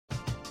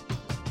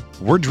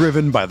We're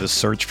driven by the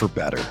search for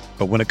better.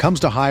 But when it comes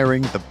to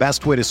hiring, the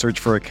best way to search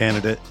for a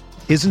candidate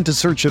isn't to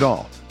search at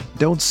all.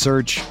 Don't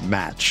search,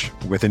 match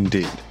with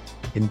Indeed.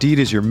 Indeed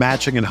is your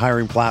matching and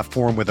hiring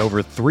platform with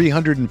over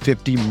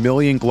 350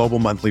 million global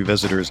monthly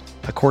visitors,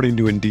 according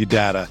to Indeed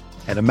data,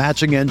 and a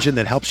matching engine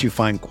that helps you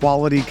find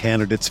quality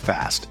candidates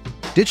fast.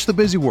 Ditch the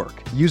busy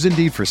work. Use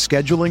Indeed for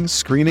scheduling,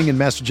 screening, and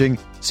messaging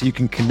so you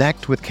can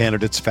connect with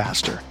candidates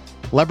faster.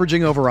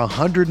 Leveraging over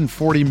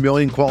 140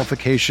 million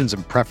qualifications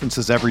and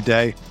preferences every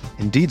day,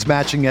 Indeed's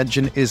matching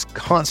engine is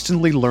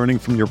constantly learning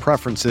from your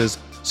preferences,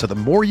 so the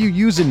more you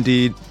use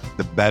Indeed,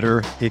 the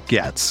better it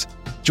gets.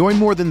 Join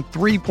more than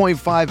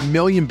 3.5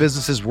 million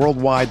businesses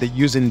worldwide that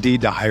use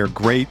Indeed to hire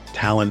great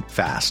talent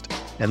fast.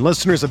 And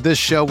listeners of this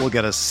show will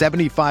get a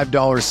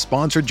 $75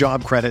 sponsored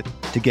job credit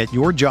to get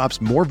your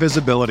jobs more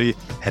visibility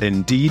at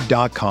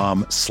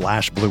Indeed.com/Blue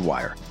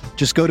Wire.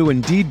 Just go to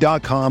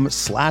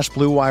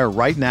Indeed.com/Blue Wire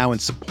right now and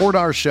support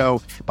our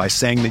show by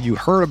saying that you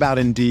heard about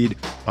Indeed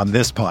on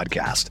this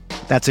podcast.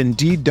 That's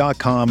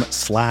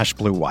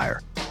Indeed.com/Blue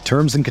Wire.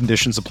 Terms and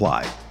conditions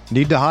apply.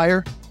 Need to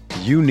hire?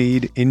 You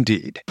need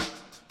Indeed.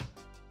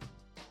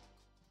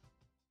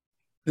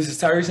 This is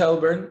Tyrese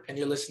Halliburton, and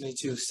you're listening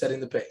to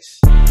Setting the Pace.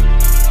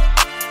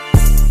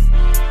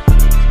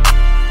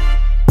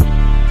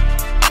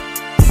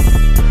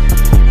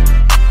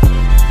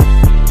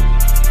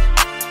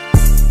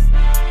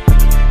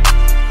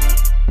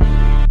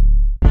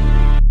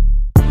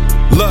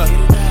 Look,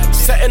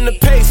 setting the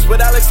pace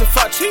with Alex and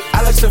Facci.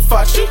 Alex and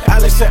Facci.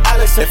 Alex and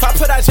Alex. If I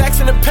put our jacks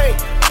in the paint,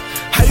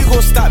 how you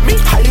gonna stop me?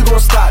 How you gonna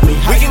stop me?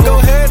 We can go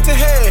head to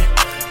head.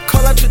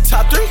 Call out your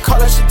top three. Call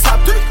out your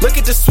top three. Look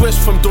at the switch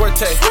from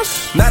Duarte.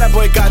 Now that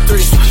boy got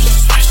three.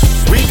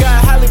 We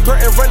got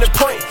Halliburton running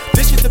point.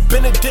 This is the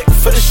Benedict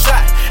for the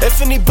shot.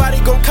 If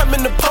anybody gon' come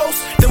in the post,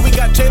 then we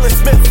got Jalen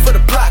Smith for the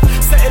block.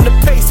 Setting the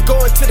pace,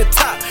 going to the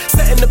top.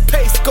 Setting the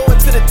pace, going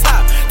to the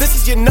top. This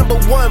is your number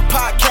one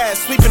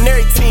podcast. Sweeping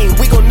every team.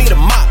 We gon' need a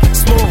mop.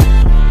 Smooth.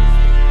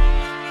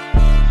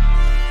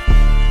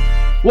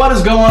 What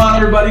is going on,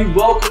 everybody?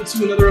 Welcome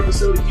to another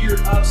episode here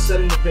of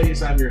Setting the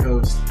Pace. I'm your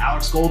host,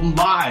 Alex Golden,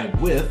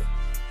 live with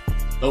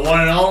the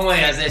one and only,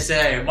 as they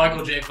say,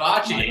 Michael J.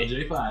 Facci. Michael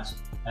J. Facci.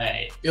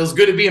 Hey, feels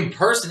good to be in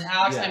person,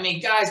 Alex. Yeah. I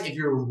mean, guys, if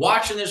you're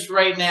watching this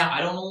right now,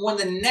 I don't know when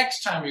the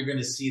next time you're going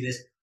to see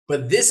this,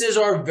 but this is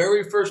our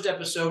very first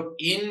episode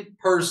in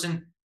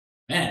person.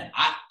 Man,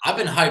 I've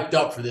been hyped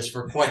up for this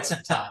for quite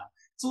some time.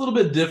 It's a little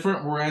bit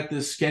different. We're at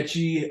this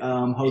sketchy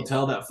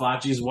hotel that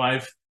Facci's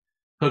wife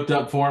hooked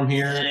up for him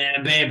here.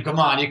 Yeah, babe, come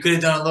on. You could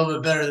have done a little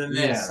bit better than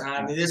this. Yeah.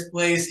 I mean, this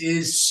place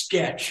is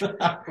sketch.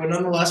 But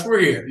nonetheless, we're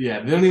here. Yeah,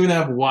 they don't even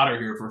have water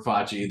here for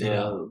Facci.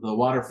 The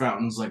water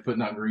fountain's like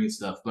putting out green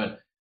stuff. But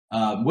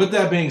with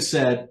that being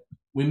said,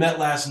 we met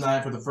last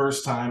night for the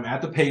first time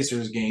at the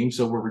Pacers game.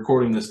 So we're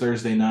recording this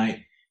Thursday night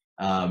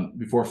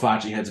before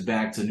Facci heads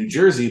back to New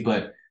Jersey.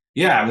 But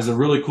yeah, it was a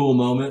really cool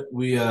moment.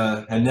 We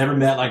had never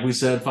met, like we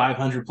said,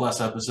 500 plus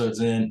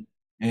episodes in.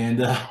 And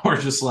we're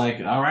just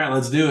like, all right,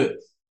 let's do it.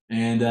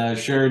 And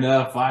sure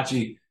enough,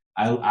 Facci,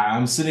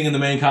 I'm sitting in the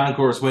main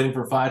concourse waiting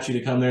for Facci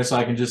to come there so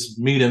I can just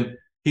meet him.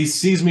 He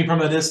sees me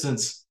from a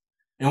distance.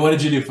 And what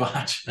did you do,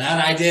 Facci?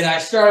 And I did. I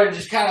started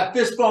just kind of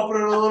fist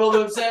bumping it a little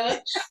bit, saying,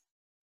 like,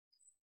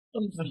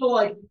 I'm still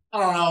like, I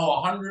don't know,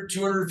 100,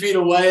 200 feet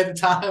away at the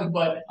time.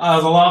 But I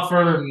was a lot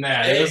further than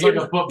that. It was like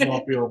a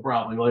football field,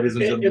 probably, ladies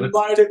and gentlemen. It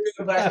might have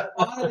been, but I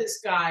spotted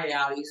this guy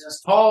out. He's as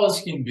tall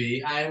as can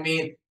be. I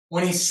mean,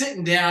 when he's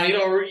sitting down,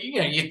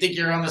 you think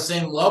you're on the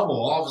same level.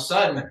 All of a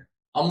sudden,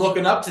 I'm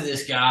looking up to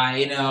this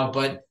guy,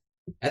 but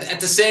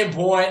at the same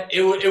point,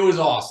 it was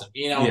awesome.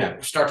 Yeah.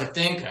 We start to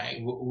think,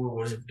 hey,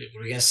 what are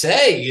we going to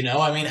say?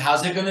 I mean,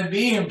 how's it going to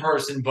be in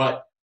person?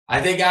 But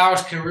I think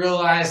Alex can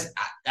realize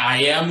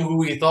I am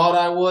who he thought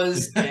I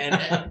was.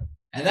 And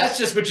that's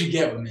just what you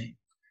get with me.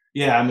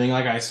 Yeah, I mean,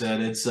 like I said,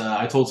 it's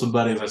I told some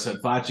buddies, I said,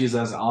 Facci is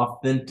as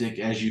authentic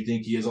as you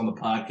think he is on the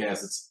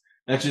podcast.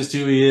 That's just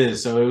who he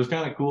is. So it was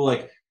kind of cool.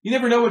 Like, you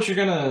never know what you're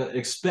going to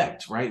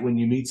expect, right? When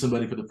you meet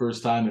somebody for the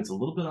first time, it's a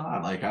little bit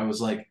odd. Like, I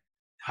was like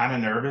kind of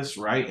nervous,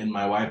 right? And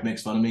my wife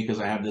makes fun of me because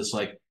I have this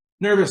like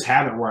nervous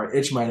habit where I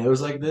itch my nose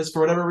like this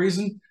for whatever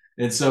reason.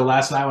 And so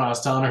last night when I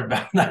was telling her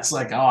about it, I was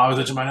like, I was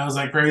itching my nose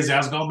like crazy. I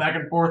was going back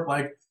and forth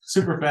like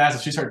super fast,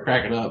 and she started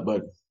cracking up.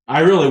 But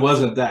I really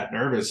wasn't that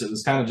nervous. It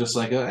was kind of just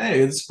like,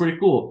 hey, it's pretty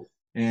cool.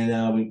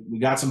 And we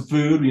got some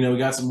food. We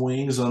got some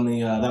wings on the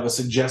that was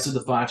suggested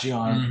to Facci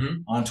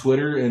on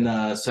Twitter in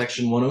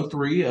section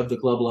 103 of the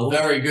club level.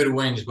 Very good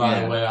wings, by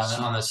the way,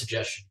 on the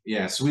suggestion.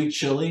 Yeah, sweet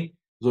chili.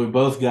 So we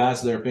both got,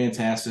 so they're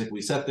fantastic.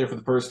 We sat there for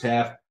the first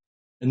half.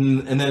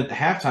 And then at the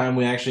halftime,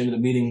 we actually ended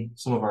up meeting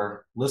some of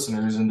our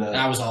listeners. And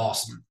that was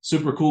awesome.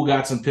 Super cool.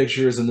 Got some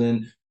pictures. And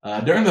then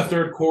during the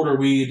third quarter,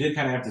 we did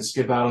kind of have to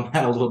skip out on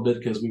that a little bit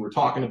because we were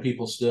talking to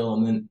people still.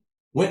 And then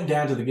went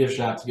down to the gift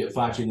shop to get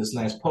Facci this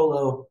nice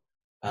polo.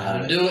 How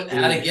to do it,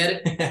 how to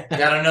get it.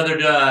 Got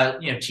another,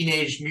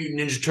 Teenage Mutant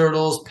Ninja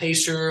Turtles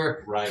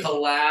Pacer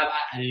collab.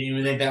 I didn't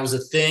even think that was a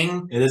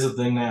thing. It is a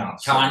thing now.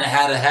 Kind of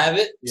had to have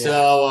it. Yeah.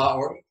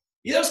 So,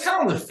 Yeah, I was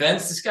kind of on the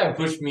fence. This guy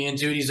pushed me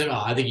into it. He's like,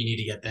 "Oh, I think you need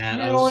to get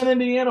that." You in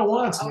Indiana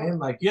once, man.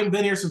 Like, you haven't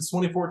been here since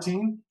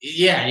 2014?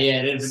 Yeah,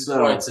 it had been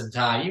quite some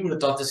time. You would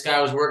have thought this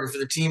guy was working for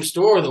the team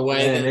store the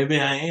way that, maybe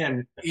I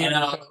am.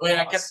 The way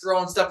I kept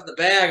throwing stuff in the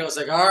bag. I was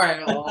like, all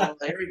right, well,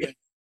 there we go.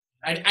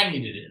 I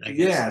needed it, I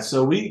guess. Yeah,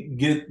 so we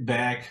get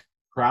back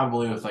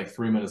probably with like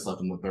 3 minutes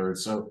left in the third.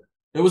 So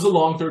it was a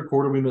long third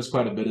quarter. We missed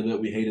quite a bit of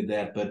it. We hated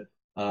that,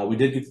 but we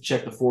did get to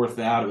check the fourth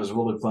out. It was a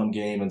really fun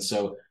game. And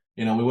so,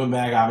 we went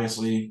back,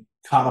 obviously,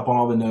 caught up on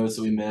all the notes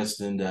that we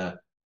missed. And,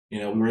 we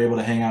were able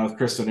to hang out with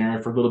Chris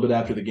Denari for a little bit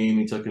after the game.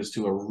 He took us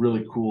to a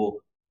really cool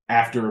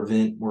after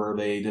event where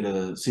they did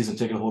a season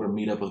ticket holder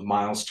meetup with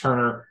Miles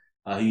Turner.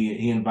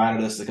 He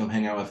invited us to come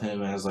hang out with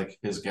him as like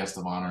his guest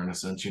of honor in a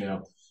sense,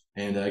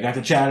 And I got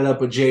to chat it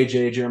up with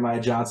JJ, Jeremiah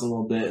Johnson, a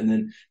little bit. And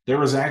then there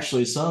was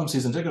actually some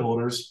season ticket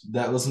holders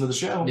that listened to the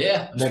show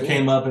that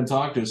came up and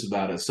talked to us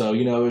about it. So,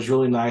 it was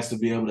really nice to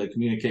be able to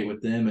communicate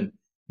with them and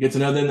get to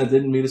know them that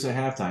didn't meet us at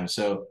halftime.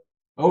 So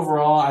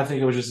overall, I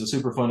think it was just a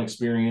super fun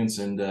experience.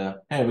 And,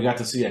 hey, we got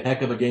to see a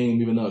heck of a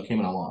game, even though it came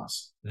in a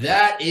loss.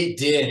 That it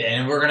did.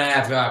 And we're going to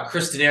have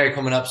Chris Denari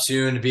coming up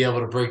soon to be able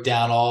to break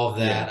down all of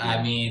that. Yeah.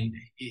 I mean,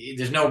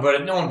 there's no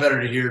one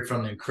better to hear it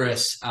from than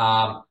Chris.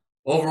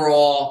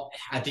 Overall,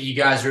 I think you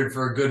guys are in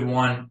for a good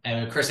one.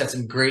 And Chris had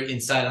some great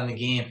insight on the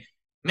game.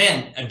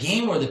 Man, a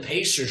game where the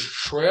Pacers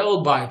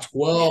trailed by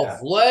 12,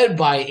 led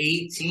by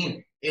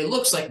 18. It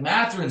looks like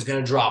Mathurin's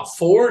going to drop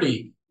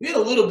 40. We had a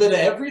little bit of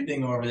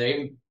everything over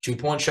there. 2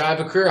 points shy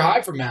of a career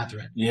high for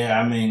Mathurin. Yeah,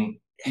 I mean,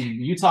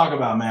 you talk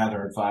about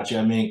Mathurin, Facci.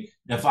 I mean,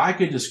 if I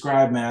could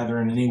describe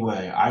Mathurin any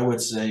way, I would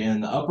say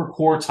in the upper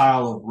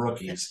quartile of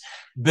rookies,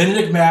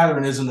 Benedict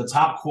Mathurin is in the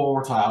top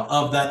quartile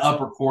of that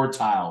upper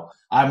quartile.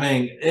 I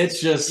mean,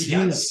 it's just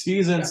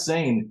he's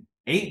insane.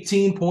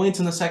 18 points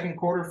in the second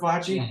quarter,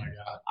 Facci. Oh, my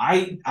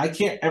God. I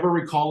can't ever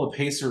recall a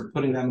Pacer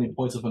putting that many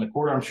points up in a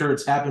quarter. I'm sure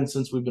it's happened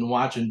since we've been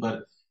watching,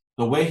 but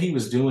the way he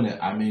was doing it,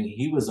 I mean,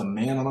 he was a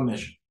man on a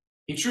mission.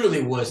 He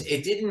truly was.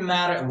 It didn't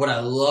matter. What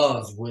I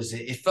loved was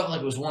it felt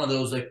like it was one of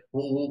those, like,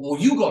 well,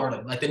 you guard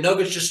him. Like the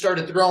Nuggets just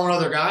started throwing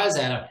other guys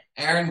at him.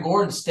 Aaron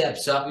Gordon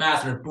steps up.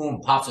 Mathurin,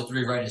 boom, pops a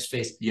three right in his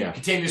face. Yeah.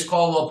 Kentavious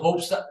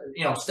Caldwell-Pope,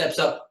 steps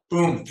up.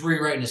 Boom, three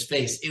right in his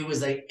face. It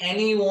was like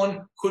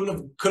anyone could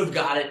have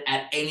got it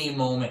at any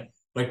moment.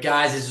 But,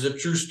 guys, this is a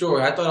true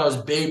story. I thought I was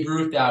Babe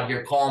Ruth out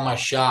here calling my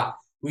shot.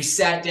 We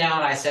sat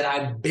down. I said,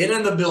 I've been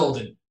in the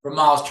building for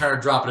Miles Turner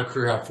dropping a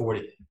career high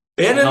 40.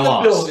 Been in the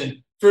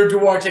building for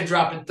Duarte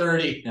dropping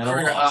 30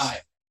 career high.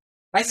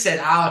 I said,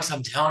 Alex,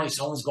 I'm telling you,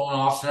 someone's going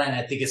off tonight, and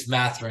I think it's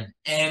Mathurin.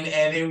 And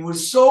it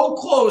was so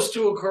close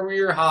to a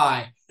career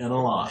high. And a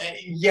loss.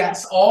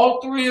 Yes, all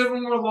three of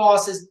them were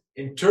losses.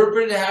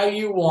 Interpret it how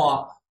you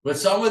want. But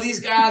some of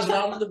these guys, when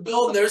I'm in the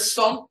building, there's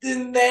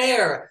something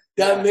there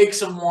that makes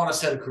them want to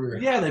set a career.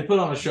 Yeah, they put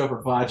on a show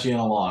for Facci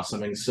and a loss. I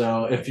mean,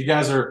 so if you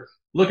guys are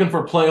looking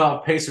for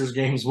playoff Pacers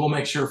games, we'll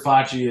make sure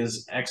Facci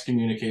is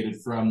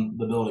excommunicated from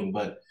the building.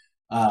 But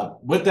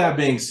with that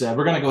being said,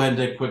 we're going to go ahead and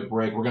take a quick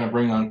break. We're going to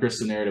bring on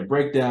Chris Denari to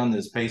break down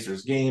this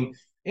Pacers game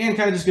and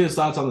kind of just get his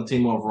thoughts on the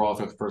team overall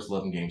through the first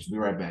 11 games.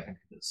 We'll be right back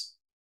after this.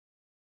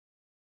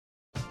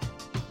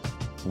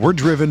 We're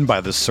driven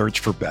by the search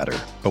for better.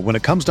 But when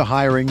it comes to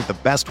hiring, the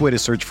best way to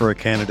search for a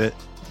candidate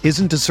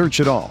isn't to search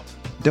at all.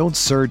 Don't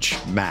search,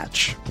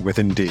 match with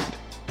Indeed.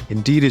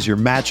 Indeed is your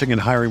matching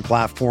and hiring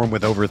platform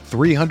with over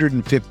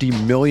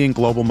 350 million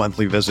global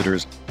monthly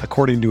visitors,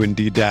 according to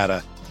Indeed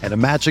data, and a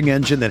matching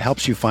engine that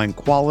helps you find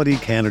quality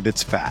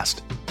candidates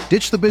fast.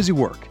 Ditch the busy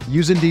work.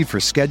 Use Indeed for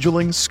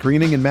scheduling,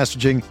 screening, and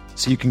messaging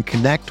so you can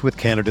connect with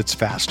candidates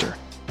faster.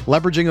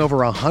 Leveraging over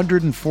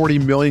 140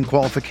 million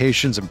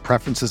qualifications and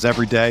preferences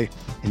every day,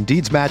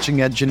 Indeed's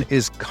matching engine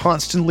is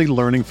constantly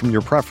learning from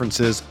your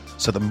preferences,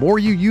 so the more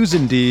you use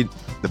Indeed,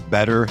 the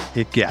better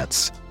it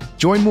gets.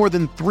 Join more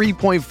than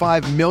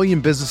 3.5 million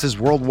businesses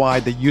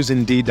worldwide that use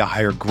Indeed to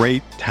hire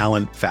great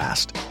talent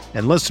fast.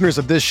 And listeners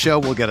of this show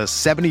will get a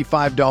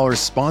 $75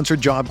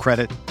 sponsored job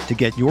credit to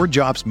get your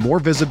jobs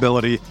more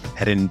visibility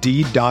at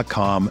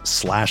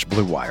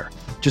Indeed.com/Blue Wire.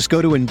 Just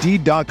go to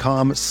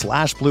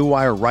Indeed.com/Blue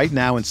Wire right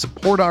now and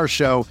support our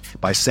show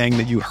by saying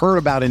that you heard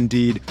about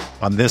Indeed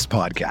on this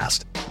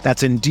podcast.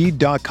 That's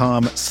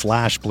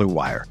Indeed.com/Blue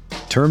Wire.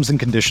 Terms and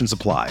conditions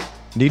apply.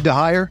 Need to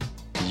hire?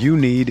 You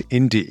need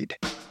Indeed.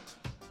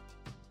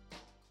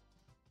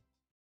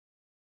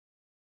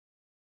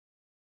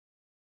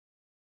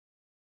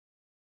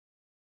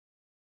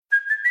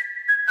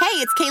 Hey,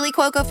 it's Kaylee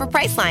Cuoco for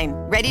Priceline.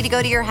 Ready to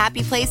go to your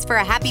happy place for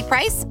a happy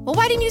price? Well,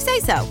 why didn't you say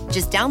so?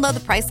 Just download the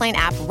Priceline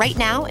app right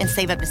now and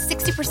save up to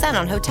 60%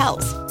 on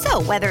hotels.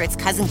 So whether it's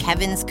Cousin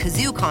Kevin's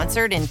Kazoo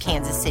Concert in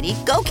Kansas City,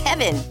 go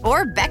Kevin,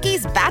 or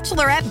Becky's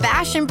Bachelorette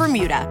Bash in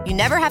Bermuda, you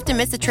never have to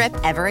miss a trip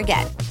ever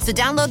again. So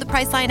download the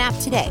Priceline app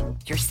today.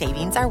 Your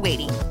savings are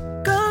waiting.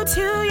 Go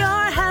to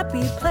your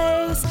happy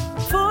place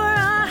for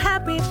a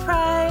happy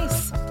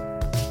price.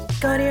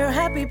 Go to your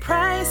happy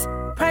price,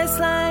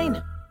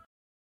 Priceline.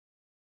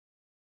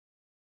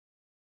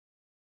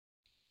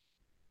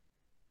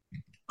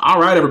 All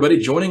right, everybody.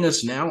 Joining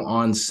us now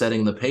on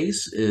Setting the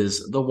Pace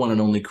is the one and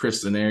only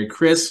Chris Denari.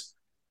 Chris,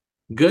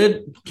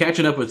 good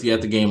catching up with you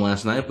at the game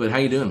last night, but how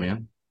you doing,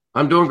 man?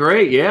 I'm doing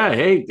great. Yeah.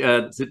 Hey,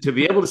 to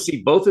be able to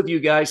see both of you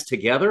guys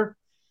together,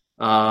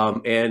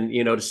 and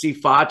to see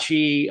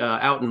Facci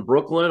out in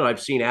Brooklyn.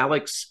 I've seen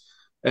Alex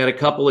at a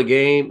couple of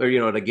games,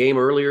 or at a game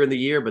earlier in the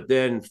year, but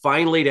then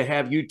finally to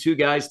have you two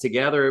guys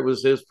together, it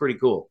was pretty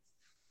cool.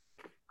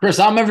 Chris,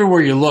 I'm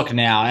everywhere you look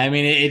now. I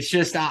mean, it's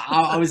just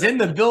I was in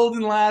the building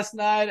last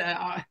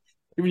night.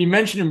 When you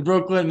mentioned in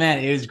Brooklyn,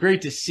 man, it was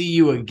great to see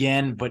you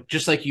again. But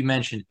just like you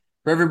mentioned,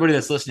 for everybody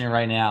that's listening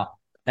right now,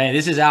 hey,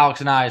 this is Alex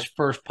and I's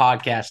first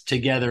podcast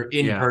together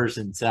in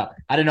person. So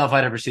I didn't know if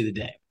I'd ever see the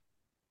day.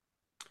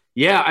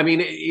 Yeah, I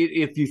mean,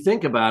 if you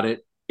think about it,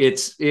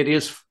 it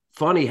is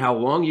funny how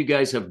long you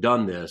guys have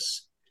done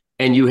this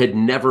and you had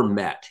never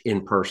met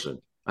in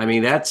person. I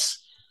mean,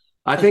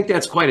 I think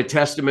that's quite a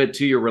testament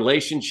to your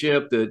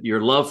relationship,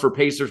 your love for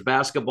Pacers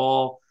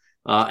basketball,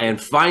 and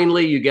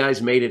finally you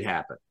guys made it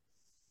happen.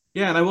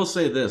 Yeah, and I will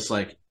say this,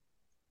 I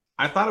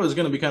thought it was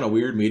going to be kind of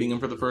weird meeting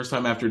him for the first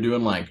time after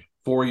doing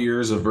 4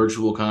 years of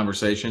virtual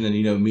conversation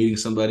and, meeting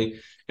somebody.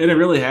 And it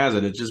really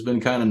hasn't. It's just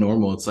been kind of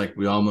normal. It's like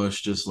we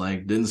almost just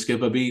didn't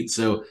skip a beat.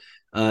 So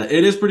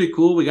it is pretty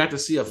cool. We got to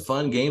see a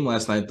fun game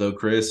last night, though,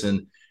 Chris,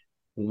 and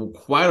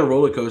quite a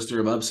roller coaster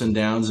of ups and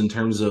downs in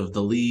terms of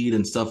the lead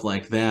and stuff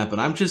like that. But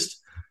I'm just,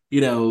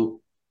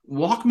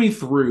 walk me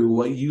through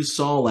what you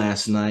saw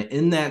last night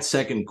in that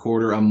second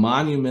quarter, a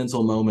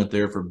monumental moment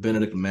there for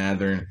Bennedict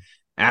Mathurin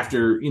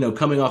after,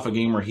 coming off a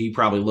game where he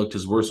probably looked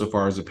his worst so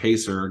far as a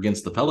Pacer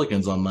against the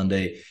Pelicans on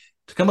Monday,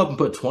 to come up and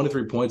put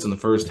 23 points in the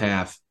first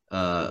half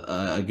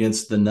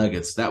against the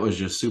Nuggets. That was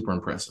just super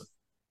impressive.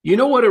 You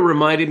know what it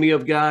reminded me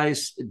of,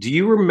 guys? Do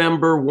you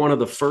remember one of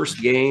the first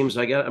games?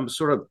 I'm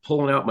sort of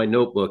pulling out my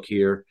notebook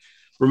here.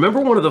 Remember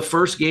one of the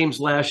first games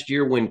last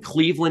year when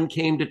Cleveland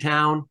came to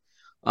town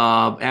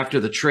after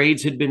the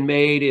trades had been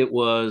made? It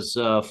was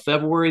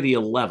February the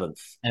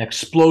 11th. An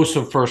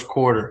explosive first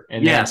quarter.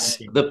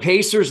 Yes. The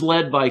Pacers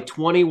led by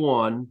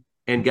 21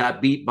 and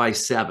got beat by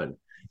 7.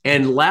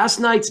 And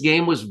last night's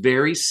game was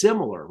very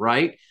similar,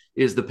 right?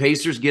 Is the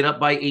Pacers get up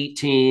by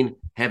 18,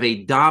 have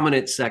a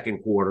dominant second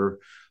quarter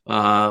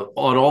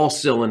on all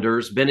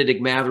cylinders.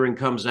 Bennedict Mathurin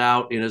comes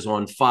out and is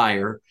on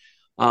fire.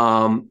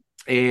 And,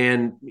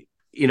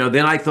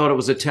 then I thought it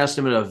was a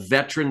testament of a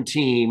veteran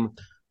team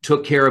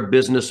took care of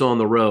business on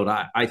the road.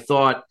 I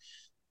thought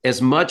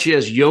as much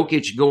as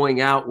Jokic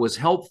going out was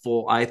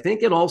helpful, I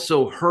think it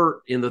also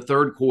hurt in the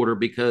third quarter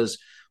because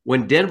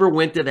when Denver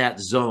went to that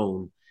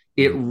zone,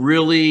 it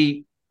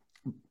really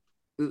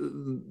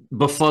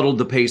befuddled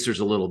the Pacers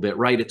a little bit,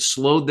 right? It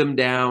slowed them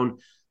down.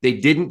 They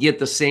didn't get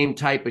the same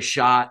type of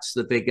shots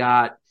that they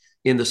got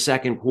in the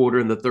second quarter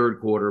and the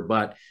third quarter.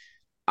 But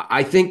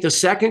I think the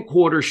second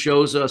quarter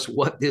shows us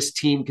what this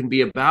team can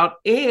be about.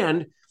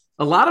 And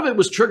a lot of it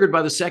was triggered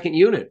by the second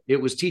unit.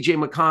 It was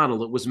TJ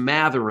McConnell. It was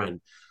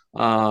Mathurin.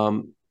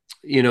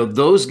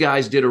 Those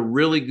guys did a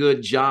really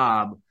good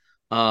job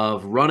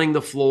of running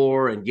the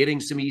floor and getting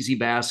some easy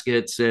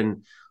baskets.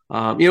 And,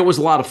 it was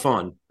a lot of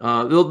fun.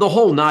 The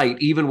whole night,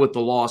 even with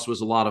the loss,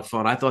 was a lot of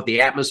fun. I thought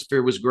the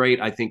atmosphere was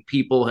great. I think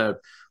people have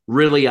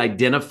really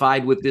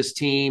identified with this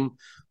team.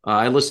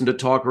 I listened to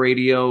talk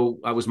radio.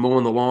 I was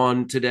mowing the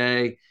lawn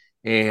today,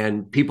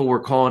 and people were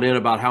calling in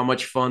about how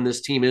much fun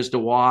this team is to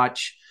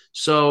watch.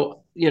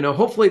 So,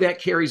 hopefully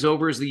that carries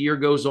over as the year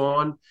goes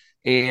on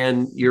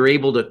and you're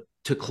able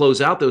to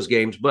close out those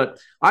games. But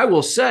I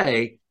will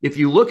say, if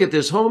you look at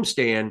this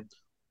homestand,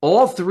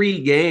 all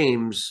 3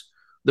 games,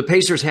 the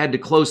Pacers had to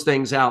close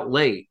things out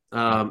late.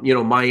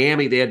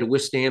 Miami, they had to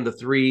withstand the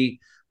 3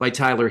 by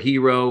Tyler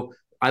Hero.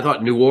 I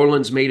thought New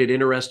Orleans made it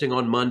interesting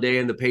on Monday,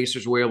 and the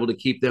Pacers were able to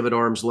keep them at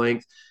arm's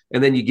length.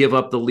 And then you give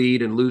up the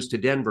lead and lose to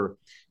Denver.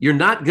 You're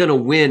not going to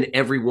win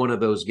every one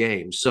of those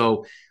games.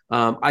 So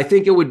I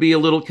think it would be a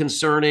little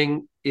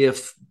concerning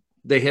if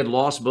they had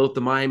lost both the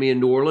Miami and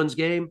New Orleans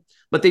game,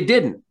 but they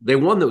didn't. They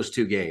won those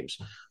 2 games.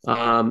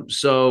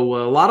 So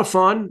a lot of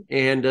fun,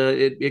 and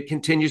it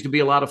continues to be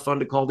a lot of fun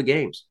to call the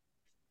games.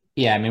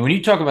 Yeah, I mean, when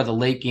you talk about the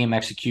late game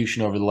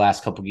execution over the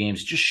last couple of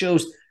games, it just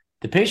shows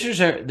the Pacers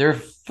they're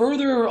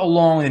further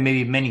along than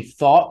maybe many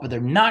thought, but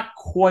they're not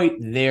quite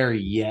there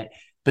yet.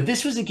 But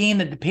this was a game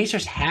that the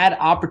Pacers had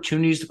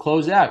opportunities to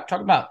close out.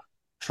 Talk about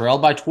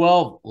trailed by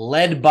 12,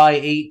 led by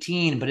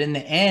 18, but in the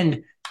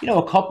end,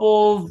 a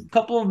couple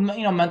of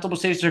mental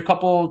mistakes, or a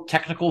couple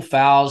technical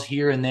fouls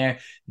here and there.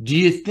 Do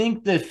you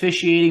think the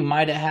officiating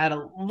might have had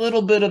a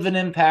little bit of an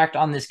impact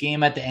on this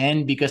game at the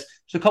end? Because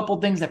there's a couple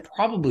of things that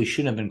probably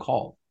shouldn't have been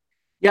called.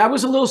 Yeah, I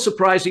was a little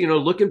surprised,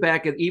 looking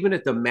back at even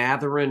at the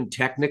Mathurin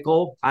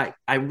technical, I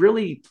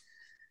really,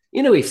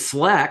 he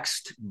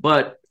flexed,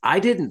 but I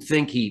didn't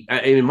think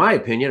in my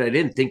opinion, I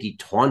didn't think he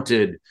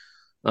taunted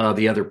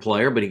the other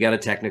player, but he got a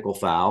technical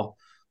foul.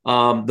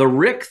 The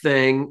Rick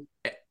thing,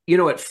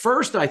 at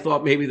first I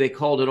thought maybe they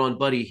called it on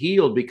Buddy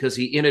Hield because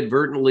he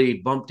inadvertently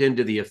bumped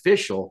into the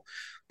official,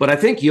 but I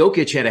think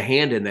Jokic had a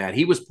hand in that.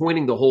 He was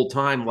pointing the whole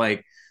time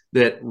like,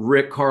 that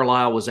Rick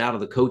Carlisle was out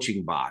of the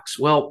coaching box.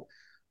 Well,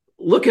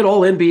 look at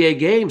all NBA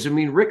games. I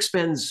mean, Rick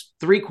spends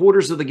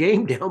 3/4 of the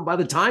game down by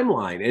the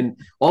timeline, and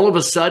all of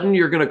a sudden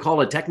you're going to call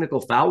a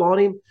technical foul on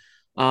him.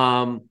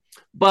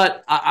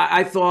 But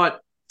I thought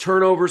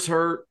turnovers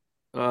hurt.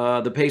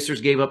 The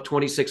Pacers gave up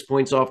 26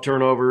 points off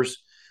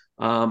turnovers.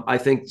 I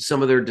think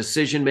some of their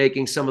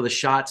decision-making, some of the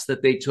shots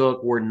that they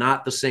took were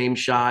not the same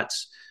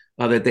shots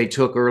that they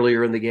took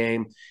earlier in the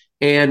game.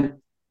 And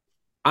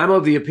I'm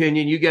of the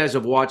opinion, you guys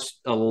have watched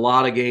a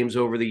lot of games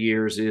over the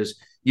years, is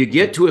you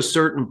get to a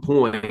certain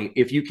point,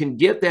 if you can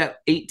get that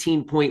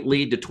 18-point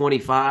lead to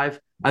 25,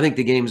 I think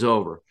the game's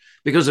over.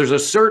 Because there's a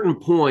certain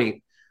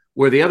point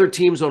where the other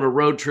team's on a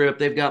road trip,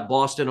 they've got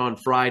Boston on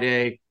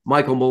Friday,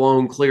 Michael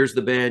Malone clears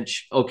the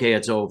bench, okay,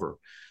 it's over.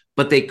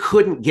 But they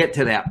couldn't get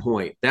to that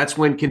point. That's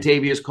when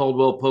Kentavious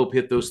Caldwell-Pope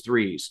hit those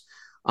threes.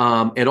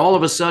 And all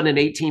of a sudden,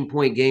 an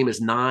 18-point game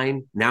is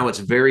 9. Now it's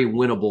very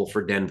winnable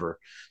for Denver.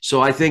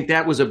 So I think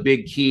that was a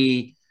big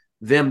key,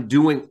 them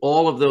doing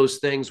all of those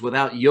things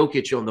without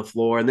Jokic on the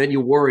floor. And then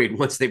you worried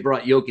once they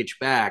brought Jokic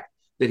back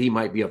that he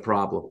might be a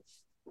problem.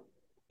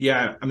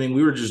 Yeah, I mean,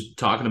 we were just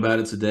talking about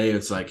it today.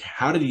 It's like,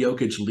 how did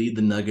Jokic lead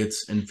the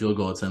Nuggets in field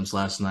goal attempts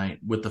last night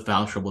with the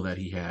foul trouble that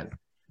he had?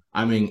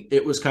 I mean,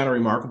 it was kind of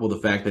remarkable, the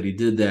fact that he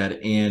did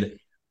that. And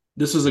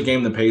this was a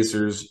game the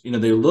Pacers,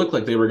 they looked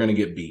like they were going to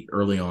get beat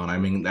early on. I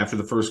mean, after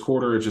the first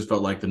quarter, it just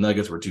felt like the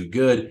Nuggets were too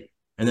good.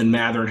 And then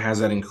Matherin has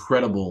that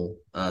incredible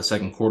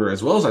second quarter,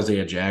 as well as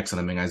Isaiah Jackson.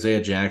 I mean,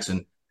 Isaiah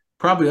Jackson,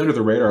 probably under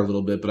the radar a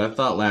little bit, but I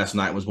thought last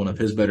night was one of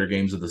his better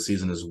games of the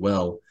season as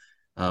well,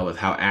 with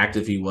how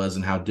active he was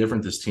and how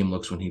different this team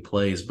looks when he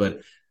plays.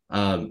 But,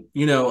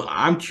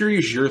 I'm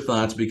curious your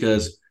thoughts,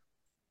 because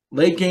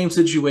late game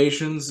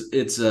situations,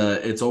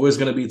 it's always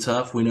going to be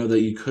tough. We know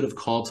that you could have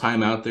called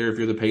timeout there if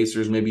you're the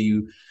Pacers. Maybe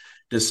you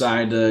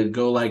decide to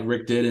go like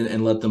Rick did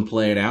and let them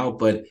play it out.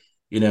 But,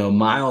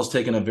 Miles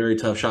taking a very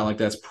tough shot like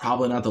that's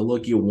probably not the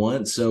look you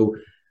want. So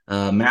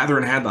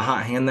Matherin had the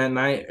hot hand that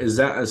night. Is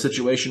that a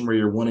situation where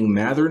you're wanting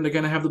Matherin to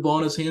kind of have the ball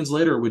in his hands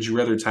later, or would you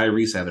rather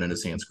Tyrese have it in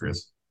his hands,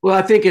 Chris? Well,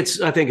 I think it's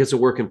a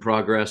work in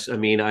progress. I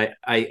mean,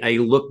 I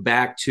look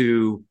back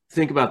to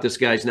think about this,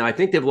 guys. Now, I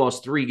think they've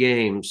lost 3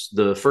 games.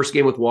 The first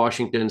game with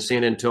Washington,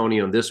 San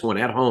Antonio, and this one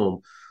at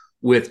home,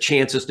 with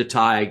chances to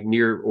tie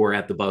near or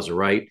at the buzzer,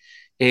 right?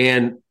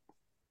 And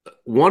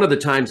one of the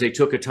times they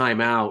took a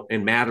timeout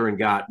and Matherin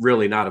got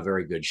really not a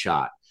very good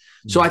shot.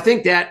 So I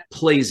think that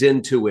plays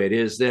into it,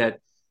 is that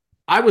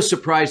I was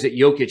surprised that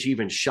Jokic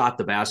even shot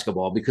the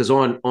basketball, because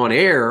on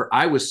air,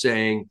 I was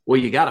saying, well,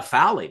 you got to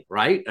foul him,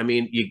 right? I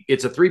mean,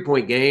 it's a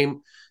 3-point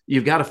game.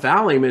 You've got to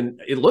foul him.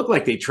 And it looked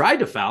like they tried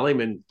to foul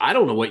him, and I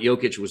don't know what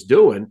Jokic was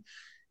doing.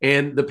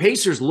 And the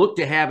Pacers looked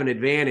to have an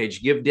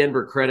advantage, give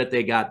Denver credit,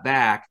 they got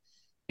back.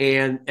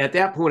 And at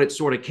that point, it's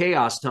sort of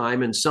chaos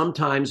time. And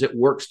sometimes it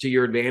works to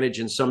your advantage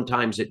and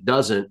sometimes it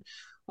doesn't.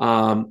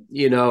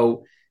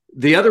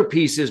 The other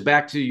piece is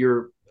back to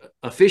your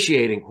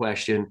officiating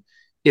question.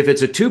 If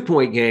it's a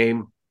 2-point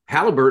game,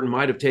 Halliburton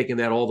might have taken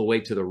that all the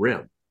way to the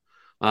rim.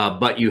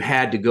 But you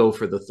had to go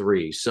for the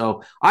 3.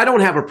 So I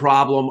don't have a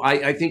problem.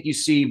 I think you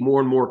see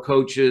more and more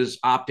coaches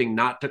opting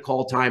not to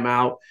call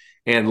timeout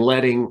and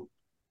letting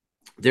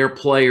their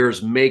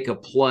players make a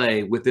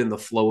play within the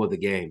flow of the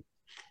game.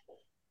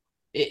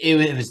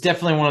 It was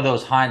definitely one of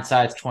those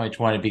hindsight's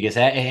 2020, because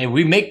hey,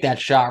 we make that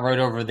shot right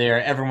over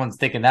there, everyone's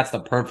thinking that's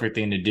the perfect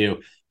thing to do.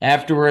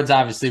 Afterwards,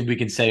 obviously, we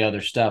can say other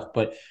stuff.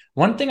 But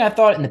one thing I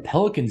thought in the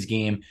Pelicans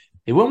game,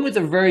 they went with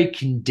a very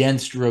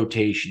condensed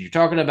rotation. You're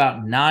talking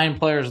about 9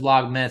 players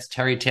logged minutes.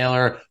 Terry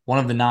Taylor, one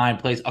of the 9,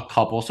 plays a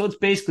couple. So it's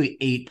basically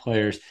 8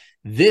 players.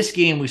 This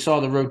game, we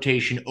saw the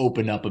rotation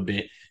open up a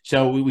bit.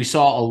 So we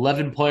saw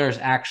 11 players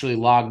actually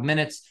log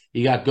minutes.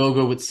 You got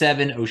Goga with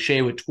 7,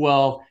 O'Shea with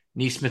 12,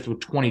 Nesmith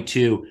with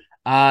 22.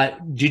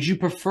 Did you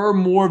prefer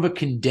more of a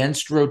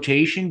condensed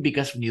rotation?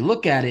 Because when you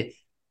look at it,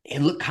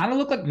 kind of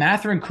looked like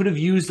Matherin could have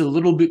used a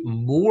little bit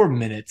more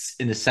minutes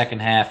in the second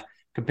half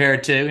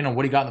compared to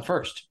what he got in the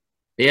first.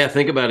 Yeah,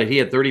 think about it. He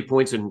had 30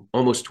 points in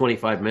almost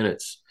 25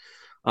 minutes.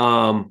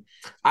 I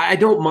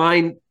don't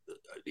mind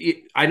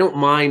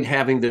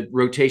having the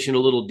rotation a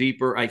little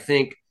deeper. I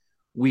think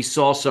we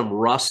saw some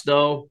rust,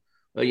 though.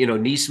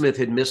 Nesmith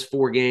had missed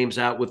 4 games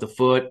out with the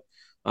foot.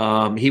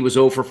 He was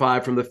 0 for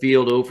 5 from the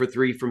field, 0 for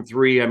 3 from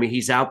 3. I mean,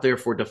 he's out there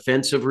for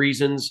defensive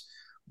reasons,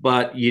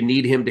 but you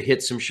need him to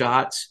hit some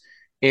shots.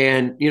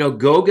 And,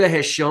 Goga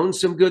has shown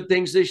some good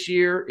things this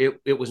year.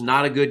 It was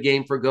not a good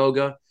game for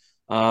Goga.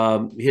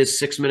 His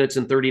 6 minutes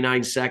and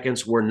 39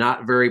 seconds were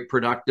not very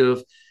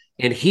productive.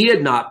 And he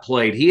had not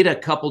played. He had a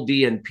couple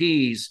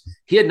DNPs.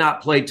 He had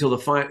not played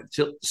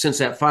since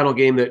that final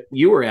game that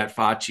you were at,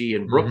 Facci,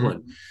 in Brooklyn.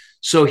 Mm-hmm.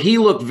 So he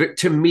looked,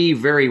 to me,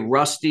 very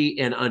rusty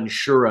and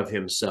unsure of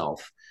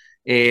himself.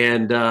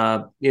 And,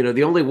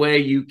 the only way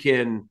you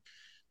can,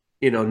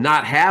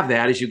 not have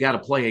that is you got to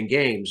play in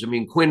games. I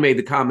mean, Quinn made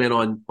the comment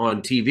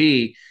on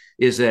TV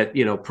is that,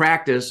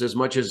 practice, as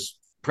much as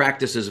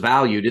practice is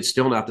valued, it's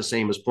still not the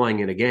same as playing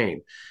in a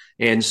game.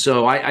 And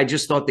so I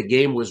just thought the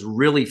game was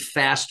really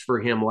fast for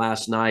him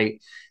last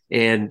night.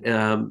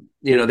 And,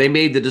 they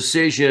made the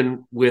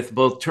decision with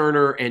both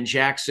Turner and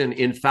Jackson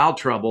in foul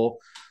trouble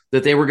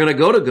that they were going to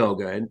go to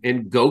Goga.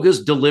 And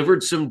Goga's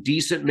delivered some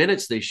decent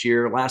minutes this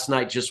year. Last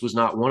night just was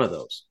not one of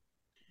those.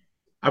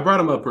 I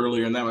brought him up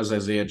earlier, and that was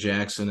Isaiah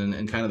Jackson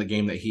and kind of the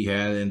game that he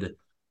had. And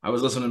I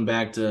was listening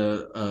back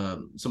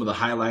to some of the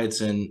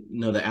highlights and,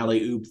 the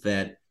alley-oop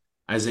that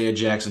Isaiah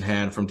Jackson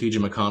had from T.J.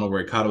 McConnell,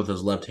 where he caught it with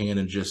his left hand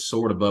and just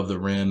soared above the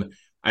rim.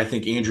 I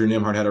think Andrew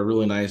Nembhard had a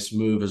really nice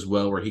move as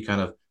well, where he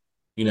kind of,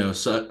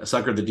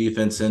 suckered the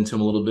defense into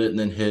him a little bit and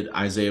then hit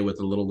Isaiah with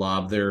a little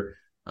lob there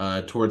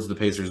towards the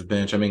Pacers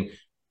bench. I mean,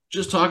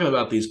 just talking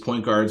about these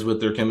point guards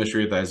with their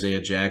chemistry with Isaiah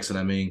Jackson,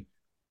 I mean,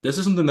 this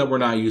is something that we're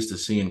not used to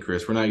seeing,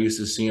 Chris. We're not used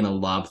to seeing a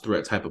lob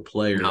threat type of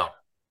player. No.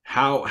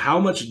 How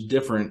much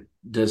different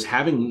does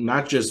having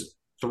not just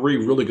three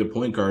really good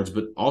point guards,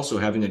 but also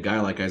having a guy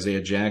like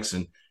Isaiah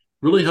Jackson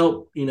really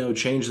help,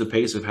 change the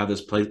pace of how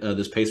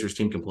this Pacers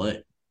team can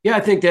play? Yeah, I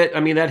think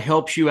that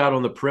helps you out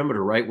on the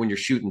perimeter, right? When you're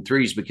shooting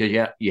threes, because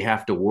you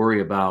have to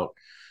worry about,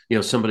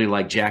 somebody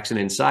like Jackson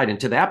inside. And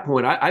to that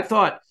point, I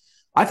thought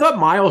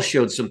Miles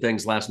showed some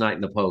things last night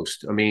in the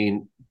post. I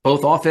mean,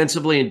 both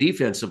offensively and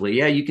defensively.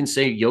 Yeah, you can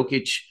say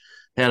Jokic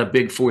had a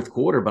big fourth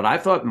quarter, but I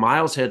thought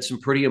Miles had some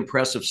pretty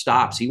impressive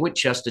stops. He went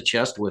chest to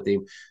chest with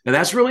him. And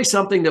that's really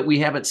something that we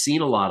haven't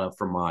seen a lot of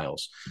from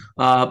Miles.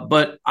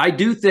 But I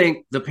do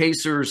think the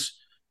Pacers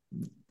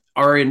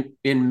are in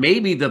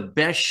maybe the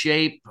best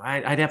shape.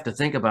 I'd have to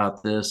think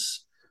about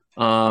this.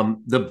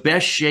 The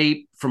best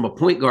shape from a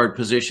point guard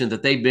position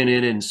that they've been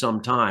in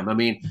some time. I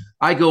mean,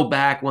 I go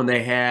back when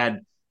they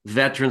had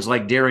veterans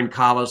like Darren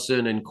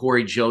Collison and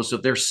Corey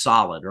Joseph. They're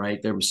solid,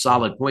 right? They're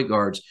solid point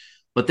guards,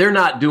 but they're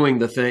not doing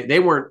they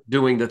weren't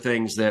doing the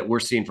things that we're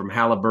seeing from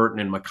Halliburton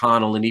and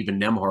McConnell and even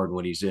Nembhard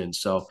when he's in.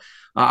 So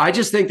I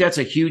just think that's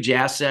a huge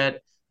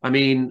asset. I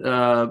mean,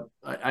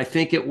 I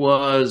think it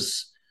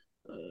was,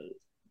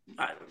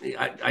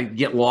 I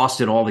get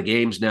lost in all the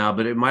games now,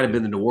 but it might've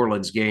been the New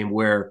Orleans game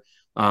where,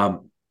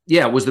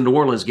 it was the New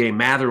Orleans game.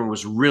 Mathurin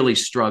was really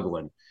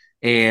struggling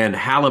and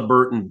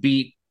Halliburton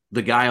beat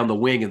the guy on the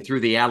wing and threw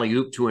the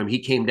alley-oop to him. He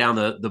came down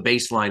the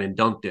baseline and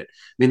dunked it.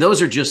 I mean,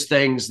 those are just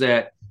things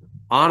that,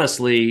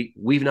 honestly,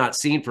 we've not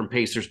seen from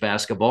Pacers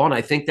basketball. And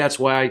I think that's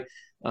why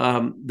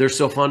they're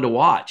so fun to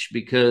watch,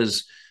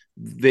 because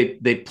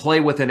they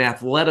play with an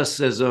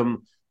athleticism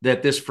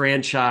that this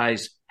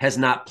franchise has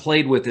not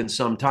played with in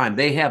some time.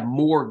 They have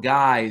more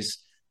guys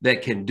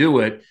that can do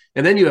it.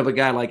 And then you have a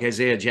guy like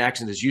Isaiah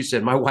Jackson, as you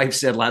said. My wife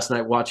said last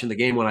night watching the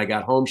game when I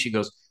got home, she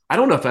goes, I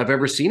don't know if I've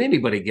ever seen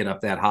anybody get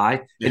up that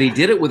high. And he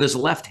did it with his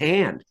left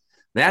hand.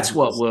 That's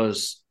what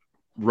was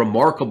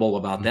remarkable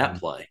about that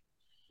play.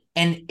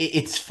 And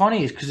it's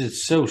funny because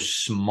it's so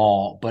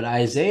small, but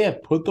Isaiah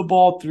put the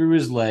ball through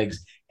his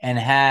legs and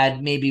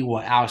had maybe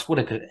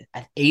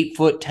an 8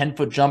 foot, 10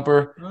 foot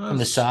jumper from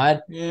the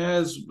side. Yeah, it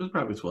was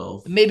probably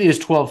 12. Maybe it was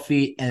 12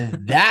 feet.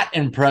 And that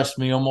impressed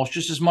me almost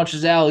just as much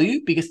as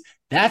alley-oop, because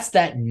that's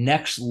that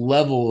next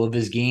level of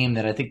his game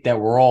that I think that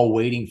we're all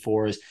waiting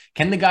for is,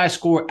 can the guy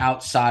score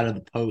outside of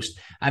the post?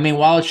 I mean,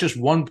 while it's just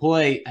one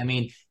play, I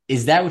mean,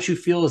 is that what you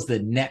feel is the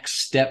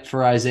next step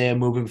for Isaiah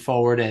moving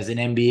forward as an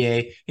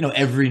NBA,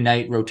 every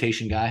night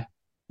rotation guy?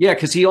 Yeah,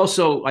 because he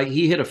also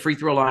he hit a free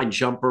throw line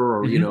jumper,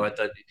 or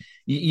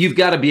you've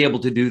got to be able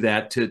to do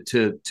that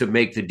to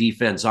make the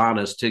defense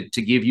honest,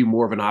 to give you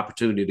more of an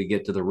opportunity to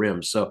get to the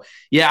rim. So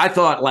yeah, I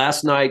thought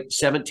last night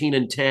 17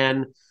 and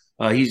 10.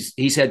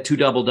 He's had 2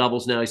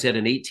 double-doubles now. He's had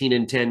an 18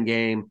 and 10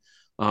 game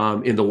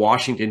in the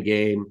Washington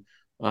game.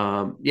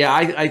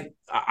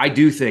 I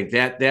do think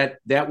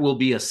that will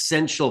be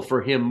essential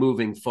for him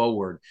moving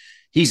forward.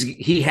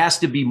 He has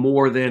to be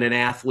more than an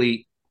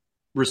athlete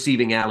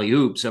receiving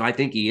alley-oops, and I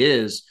think he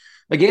is.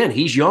 Again,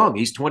 he's young.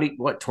 He's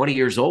 20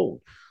 years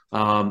old.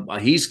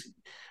 He's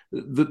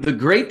the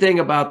great thing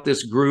about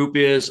this group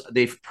is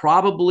they've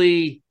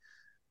probably,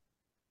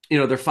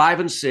 they're 5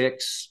 and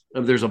 6.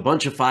 There's a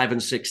bunch of 5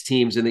 and 6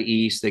 teams in the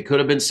East. They could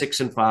have been 6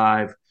 and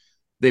 5.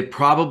 They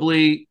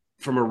probably,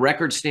 from a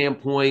record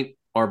standpoint,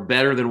 are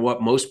better than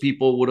what most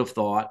people would have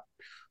thought,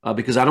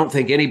 because I don't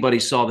think anybody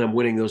saw them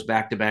winning those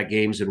back-to-back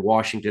games in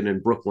Washington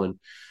and Brooklyn.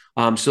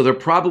 So they're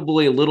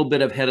probably a little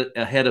bit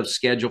ahead of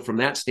schedule from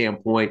that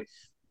standpoint.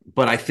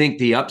 But I think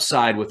the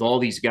upside with all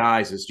these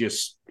guys is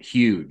just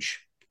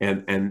huge.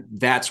 And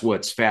that's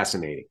what's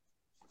fascinating.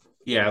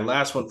 Yeah,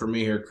 last one for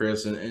me here,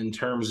 Chris. In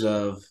terms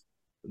of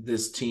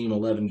this team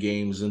 11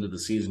 games into the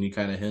season, you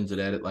kind of hinted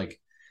at it. Like,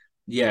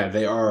 yeah,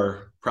 they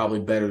are probably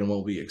better than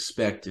what we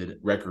expected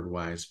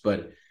record-wise.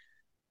 But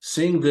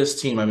seeing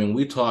this team, I mean,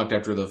 we talked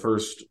after the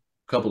first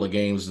couple of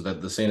games,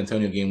 that the San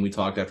Antonio game, we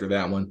talked after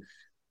that one,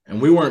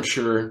 and we weren't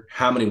sure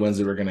how many wins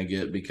they were going to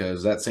get,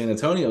 because that San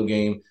Antonio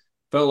game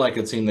felt like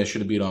a team they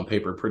should have beat on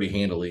paper pretty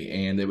handily,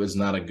 and it was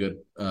not a good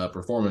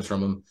performance from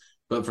them.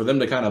 But for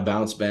them to kind of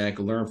bounce back,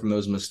 learn from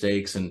those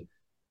mistakes, and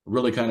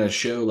really kind of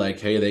show like,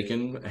 hey, they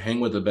can hang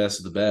with the best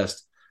of the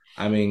best.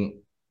 I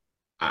mean,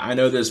 I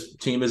know this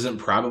team isn't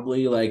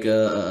probably like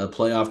a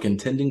playoff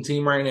contending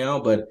team right now,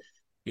 but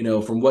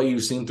from what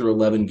you've seen through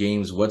 11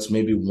 games, what's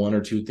maybe one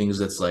or two things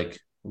that's like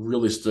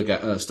really stuck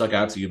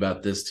out to you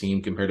about this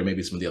team compared to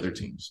maybe some of the other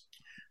teams?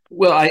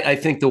 Well, I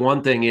think the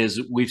one thing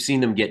is we've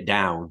seen them get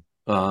down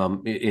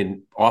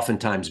in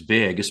oftentimes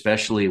big,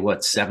 especially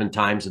 7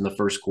 times in the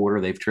first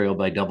quarter they've trailed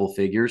by double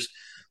figures,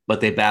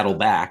 but they battle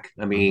back.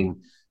 I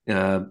mean,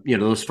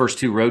 those first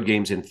 2 road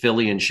games in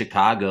Philly and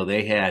Chicago,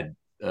 they had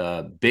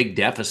big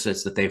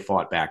deficits that they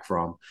fought back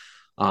from.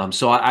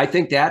 So I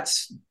think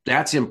that's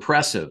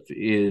impressive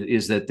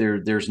is that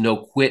there's no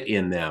quit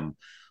in them.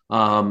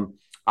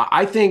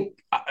 I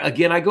think,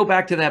 again, I go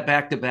back to that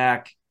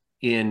back-to-back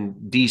in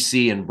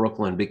DC and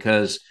Brooklyn,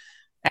 because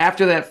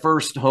after that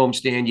first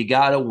homestand, you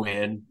got to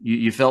win.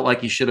 You felt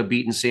like you should have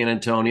beaten San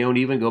Antonio and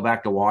even go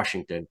back to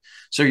Washington.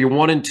 So you're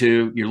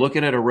 1-2. You're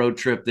looking at a road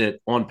trip that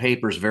on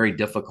paper is very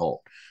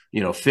difficult.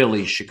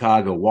 Philly,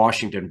 Chicago,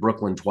 Washington,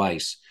 Brooklyn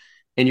twice.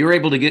 And you're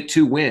able to get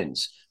 2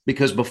 wins.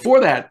 Because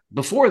before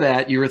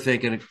that, you were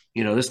thinking,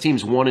 this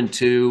team's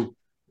 1-2.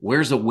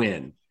 Where's a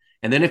win?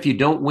 And then if you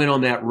don't win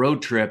on that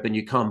road trip and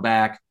you come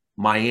back,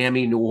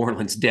 Miami, New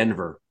Orleans,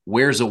 Denver,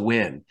 where's a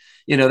win?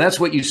 That's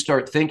what you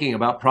start thinking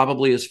about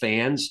probably as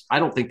fans. I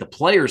don't think the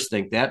players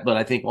think that, but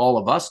I think all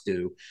of us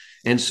do.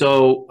 And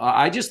so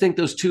I just think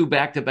those 2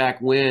 back-to-back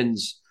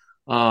wins,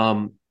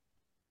 gave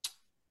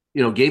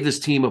this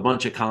team a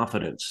bunch of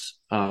confidence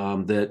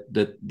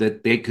that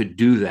they could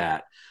do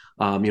that.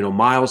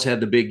 Miles had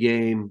the big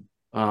game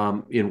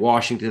in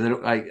Washington.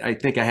 Then I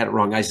think I had it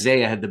wrong.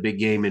 Isaiah had the big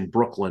game in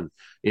Brooklyn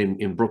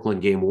in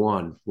Brooklyn game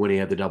 1 when he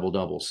had the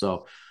double-double.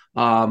 So,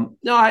 no,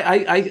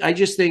 I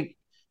just think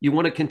you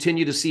want to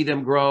continue to see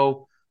them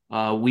grow.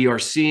 We are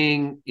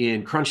seeing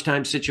in crunch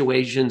time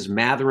situations,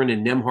 Matherin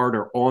and Nembhard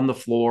are on the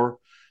floor.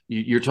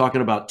 You're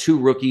talking about 2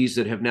 rookies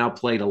that have now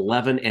played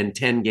 11 and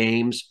 10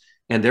 games,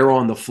 and they're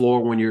on the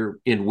floor when you're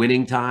in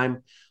winning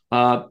time.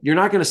 You're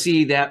not going to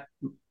see that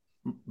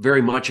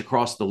very much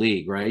across the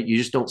league, right? You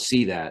just don't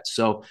see that.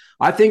 So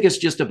I think it's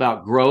just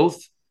about growth.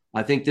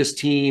 I think this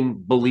team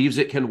believes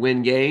it can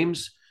win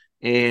games.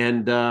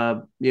 And,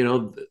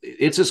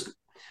 it's just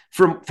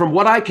from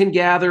what I can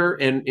gather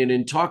and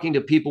in talking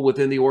to people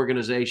within the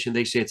organization,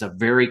 they say it's a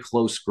very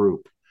close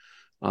group,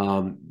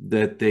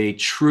 that they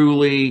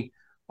truly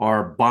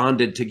are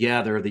bonded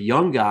together, the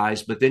young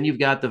guys, but then you've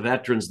got the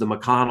veterans, the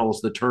McConnells,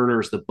 the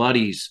Turners, the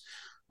Buddies.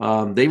 They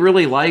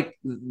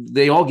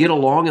all get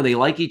along and they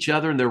like each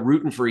other and they're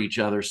rooting for each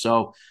other.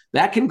 So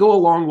that can go a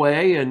long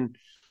way. And,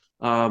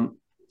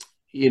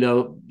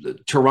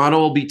 Toronto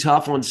will be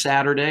tough on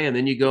Saturday. And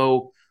then you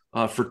go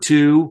for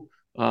 2.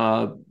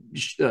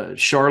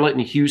 Charlotte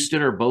and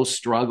Houston are both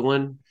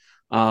struggling.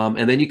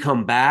 And then you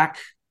come back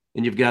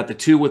and you've got the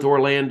 2 with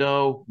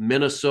Orlando,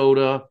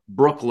 Minnesota,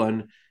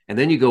 Brooklyn, and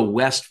then you go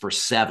west for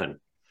 7.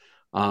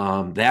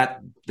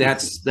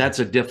 That's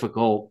a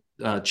difficult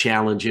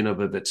challenge in of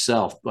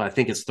itself. I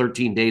think it's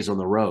 13 days on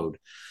the road.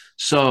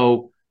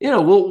 So,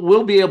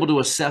 we'll be able to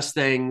assess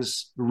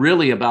things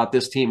really about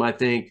this team, I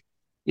think,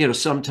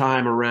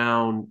 sometime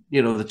around,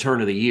 the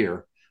turn of the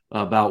year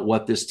about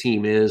what this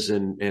team is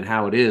and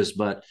how it is.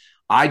 But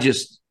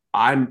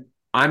I'm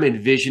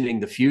envisioning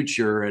the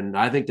future, and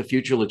I think the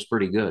future looks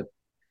pretty good.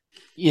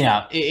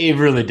 Yeah, it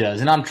really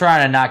does. And I'm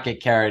trying to not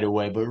get carried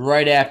away. But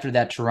right after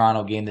that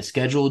Toronto game, the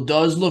schedule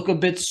does look a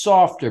bit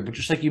softer. But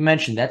just like you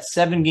mentioned, that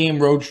 7-game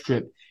road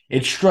trip,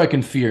 it's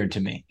striking fear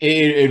into me.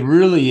 It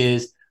really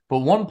is. But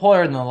one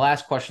player, and the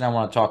last question I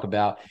want to talk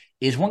about,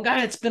 is one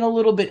guy that's been a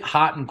little bit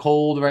hot and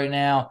cold right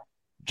now,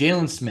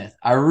 Jalen Smith.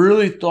 I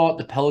really thought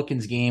the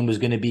Pelicans game was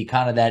going to be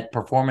kind of that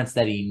performance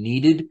that he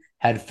needed.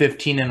 Had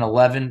 15 and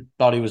 11,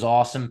 thought he was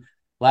awesome.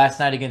 Last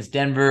night against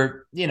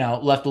Denver,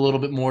 left a little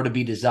bit more to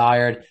be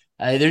desired.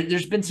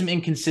 There's been some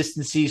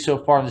inconsistency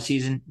so far in the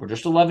season. We're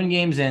just 11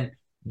 games in.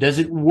 Does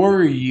it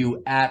worry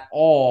you at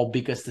all?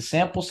 Because the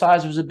sample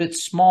size was a bit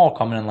small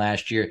coming in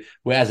last year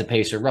as a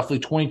pacer, roughly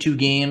 22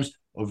 games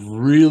of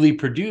really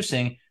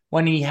producing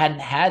when he hadn't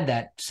had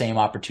that same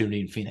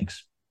opportunity in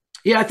Phoenix.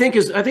 Yeah, I think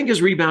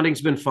his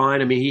rebounding's been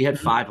fine. I mean, he had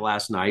 5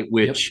 last night,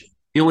 which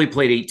he only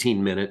played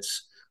 18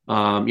 minutes.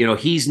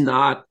 He's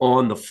not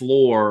on the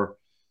floor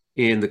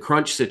in the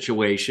crunch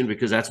situation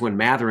because that's when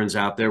Matherin's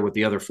out there with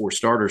the other 4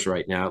 starters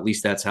right now. At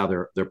least that's how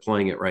they're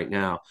playing it right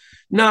now.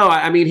 No,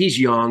 I mean, he's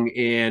young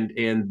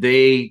and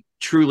they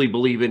truly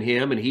believe in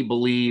him and he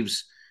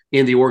believes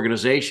in the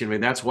organization. I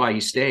mean, that's why he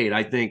stayed.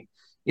 I think,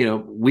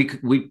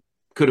 we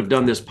could have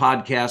done this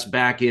podcast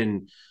back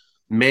in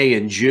May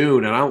and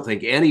June, and I don't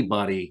think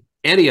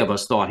any of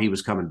us thought he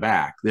was coming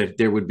back, that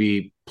there would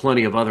be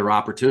plenty of other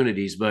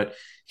opportunities, but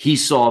he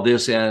saw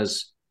this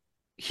as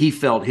he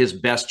felt his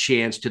best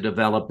chance to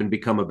develop and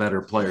become a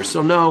better player.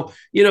 So no,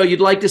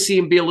 you'd like to see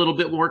him be a little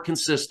bit more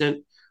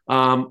consistent.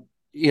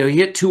 He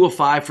hit 2 of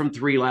 5 from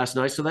 3 last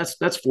night. So that's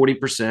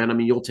 40%. I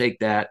mean, you'll take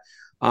that.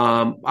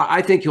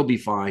 I think he'll be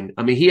fine.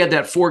 I mean, he had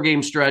that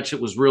 4-game stretch that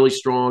was really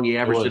strong. He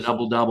averaged a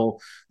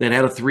double-double, then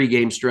had a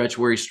 3-game stretch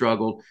where he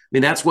struggled. I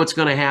mean, that's what's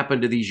going to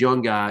happen to these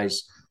young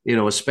guys,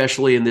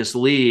 especially in this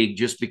league,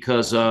 just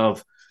because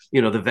of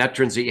the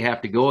veterans that you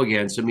have to go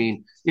against. I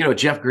mean,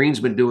 Jeff Green's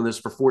been doing this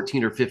for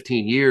 14 or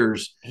 15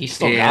 years. He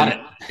still got it.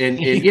 And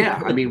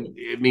yeah, I mean,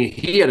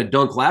 he had a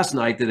dunk last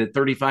night that at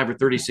 35 or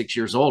 36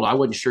 years old, I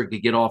wasn't sure he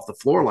could get off the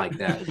floor like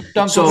that.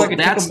 So like it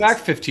took him back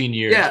 15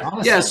 years. Yeah,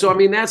 honestly. yeah. So I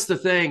mean, that's the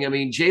thing. I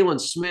mean,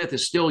 Jalen Smith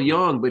is still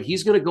young, but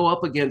he's going to go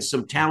up against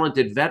some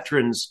talented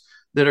veterans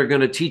that are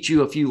going to teach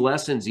you a few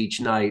lessons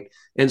each night,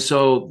 and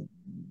so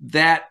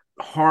that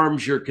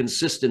harms your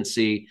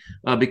consistency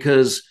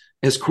because,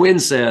 as Quinn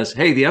says,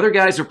 hey, the other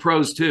guys are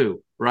pros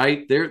too,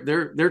 right?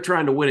 They're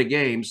trying to win a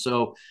game,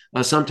 so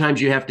sometimes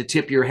you have to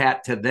tip your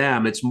hat to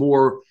them. It's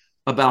more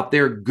about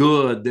their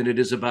good than it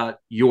is about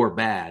your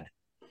bad.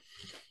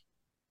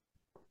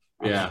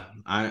 Yeah,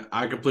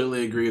 I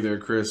completely agree there,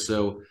 Chris.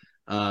 So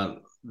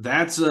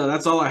that's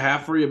all I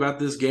have for you about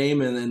this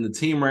game and the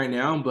team right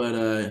now. But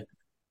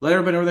let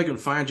everybody know where they can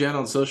find you out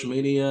on social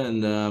media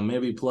and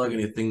maybe plug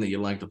anything that you'd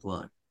like to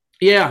plug.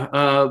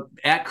 Yeah,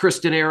 at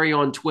Chris Denari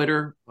on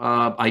Twitter.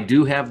 I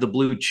do have the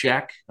blue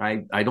check.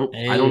 I don't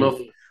know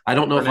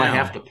if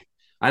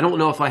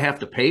I have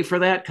to pay for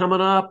that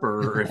coming up,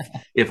 or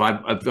if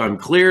I'm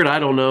cleared. I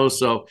don't know.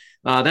 So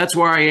that's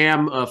where I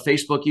am.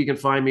 Facebook, you can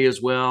find me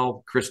as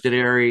well, Chris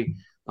Denari.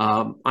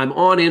 I'm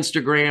on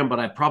Instagram, but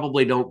I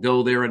probably don't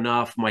go there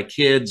enough. My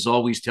kids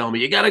always tell me,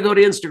 "You got to go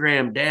to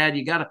Instagram, Dad.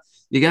 You got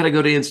to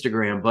go to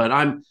Instagram." But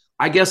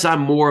I guess I'm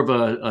more of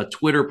a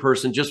Twitter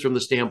person, just from the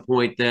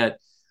standpoint that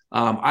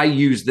I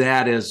use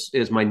that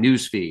as my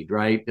news feed,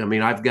 right? I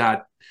mean, I've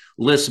got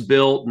lists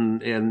built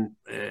and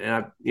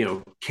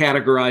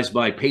categorized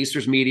by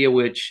Pacers media,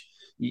 which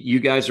you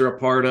guys are a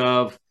part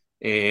of,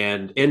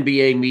 and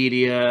NBA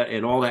media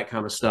and all that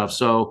kind of stuff.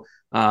 So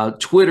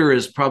Twitter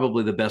is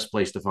probably the best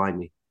place to find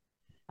me.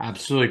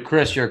 Absolutely.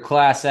 Chris, you're a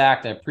class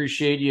act. I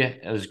appreciate you.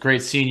 It was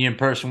great seeing you in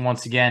person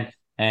once again.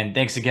 And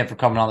thanks again for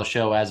coming on the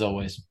show, as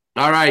always.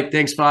 All right.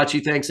 Thanks,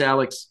 Facci. Thanks,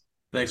 Alex.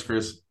 Thanks,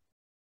 Chris.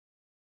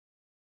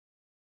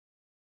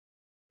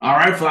 All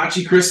right,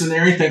 Facci, Chris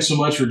Denari, thanks so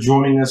much for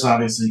joining us.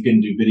 Obviously, you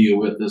couldn't do video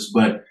with us,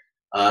 but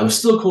it was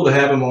still cool to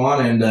have him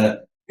on, and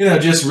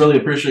just really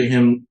appreciate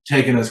him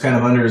taking us kind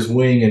of under his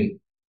wing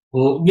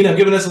and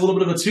giving us a little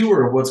bit of a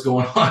tour of what's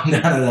going on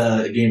down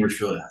at Gainbridge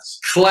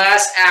Fieldhouse.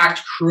 Class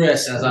act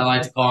Chris, as I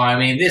like to call him. I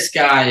mean, this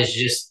guy is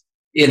just,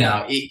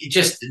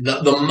 just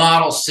the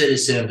model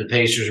citizen of the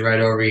Pacers right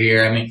over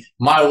here. I mean,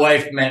 my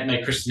wife met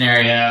Chris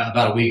Denari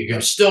about a week ago,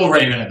 still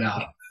raving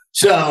about him.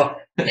 So,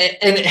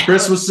 and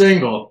Chris was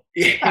single.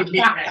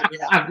 Yeah.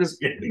 I'm just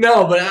kidding.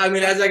 No, but I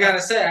mean, as I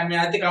gotta say, I mean,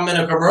 I think I'm in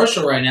a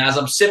commercial right now as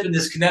I'm sipping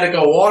this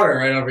Connecticut water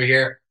right over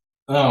here.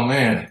 Oh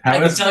man, I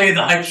can tell you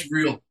the hype's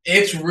real.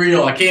 It's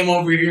real. I came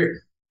over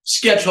here.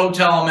 Sketch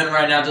hotel I'm in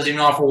right now doesn't even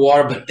offer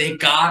water, but thank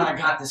God I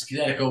got this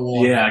Connecticut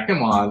water. Yeah,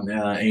 come on,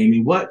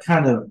 Amy. What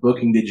kind of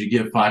booking did you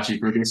give Facci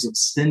for this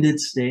extended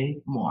stay?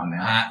 Come on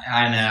now.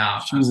 I know.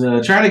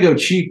 She's trying to go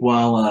cheap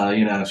while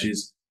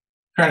she's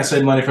trying to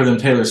save money for them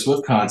Taylor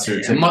Swift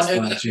concerts. It must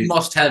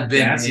have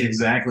been. That's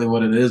exactly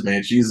what it is,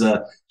 man.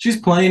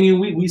 She's playing you.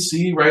 We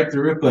see right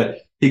through it, but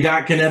he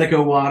got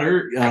Connecticut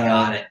water. I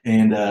got it.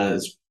 And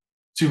it's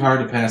too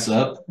hard to pass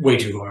up. Way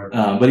too hard.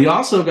 But he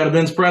also got a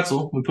Ben's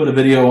pretzel. We put a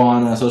video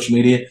on social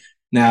media.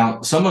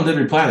 Now, someone did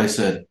reply. They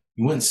said,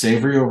 "You went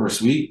savory over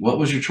sweet. What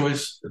was your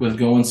choice with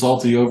going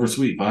salty over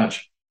sweet, Facci?"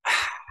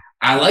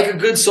 I like a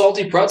good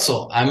salty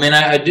pretzel. I mean,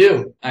 I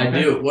do. I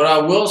do. What I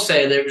will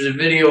say, there was a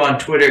video on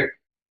Twitter.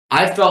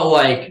 I felt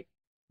like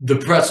the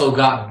pretzel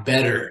got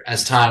better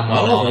as time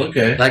went on.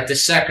 Okay. Like the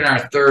second or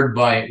third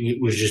bite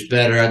was just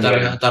better. I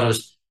thought it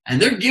was,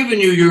 and they're giving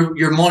you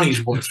your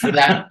money's worth for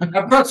that.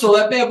 That pretzel,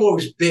 that bad boy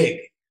was big.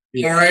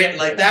 Yeah. All right,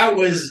 like that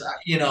was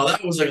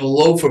like a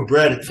loaf of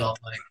bread. It felt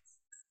like.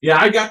 Yeah,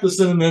 I got the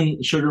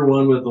cinnamon sugar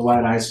one with the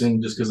white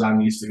icing just because I'm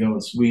used to going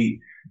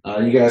sweet.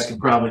 You guys can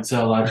probably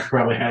tell I've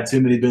probably had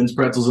too many Ben's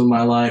pretzels in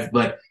my life,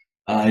 but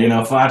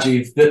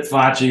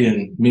Facci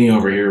and me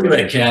over here.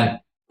 They can.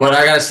 But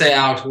I gotta say,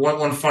 Alex,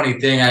 one funny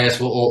thing I guess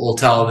we'll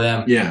tell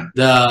them. Yeah.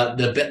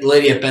 The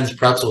lady at Ben's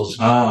Pretzels.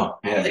 Oh,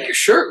 yeah. I think your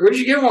shirt. Where'd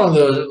you get one of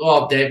those?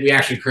 Oh, we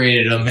actually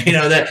created them.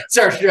 That's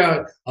our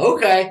show.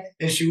 Okay.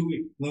 And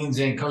she leans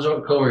in, comes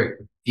over.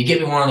 You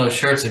get me one of those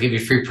shirts, I'll give you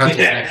free pretzels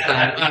next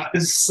time.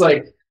 It's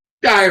like,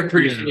 I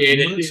appreciate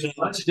it.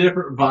 Much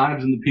different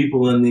vibes than the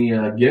people in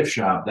the gift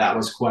shop. That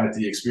was quite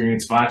the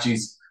experience.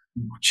 Facci's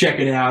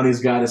checking out.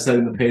 He's got his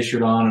setting the pay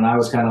shirt on, and I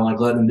was kind of like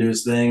letting him do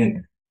his thing.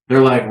 And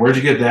they're like, "Where'd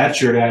you get that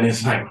shirt at?" And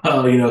he's like,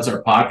 "Well, it's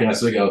our podcast."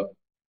 So they go,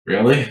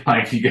 "Really?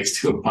 Like, you guys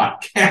do a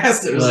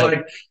podcast?" It was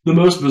like the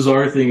most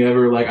bizarre thing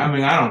ever. Like, I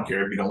mean, I don't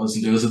care if you don't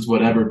listen to us; it's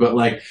whatever. But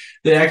like,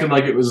 they acted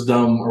like it was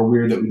dumb or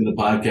weird that we did a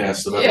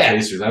podcast about the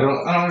Pacers. I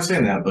don't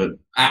understand that. But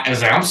I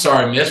was like, "I'm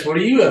sorry, Miss. What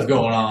do you have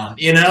going on?"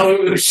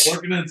 It was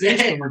working in the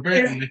team. We're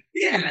great.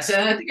 Yeah,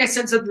 so I think I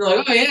said something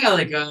like, "Oh yeah,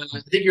 like I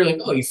think you're like,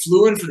 oh, you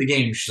flew in for the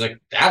game." She's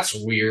like, "That's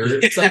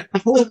weird." It's like.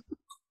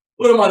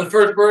 What am I, the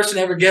first person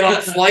to ever get on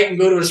a flight and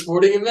go to a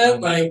sporting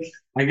event? Like,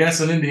 I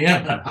guess in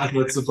Indiana.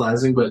 That's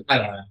surprising, but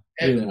I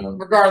don't know.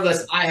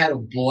 Regardless, I had a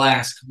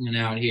blast coming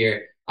out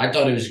here. I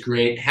thought it was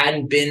great.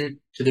 Hadn't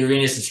been to the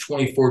arena since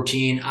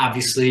 2014.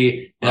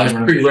 Obviously, that was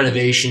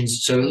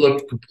pre-renovations, so it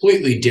looked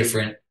completely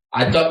different.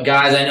 I thought,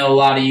 guys, I know a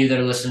lot of you that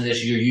are listening to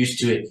this, you're used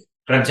to it.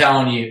 But I'm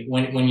telling you,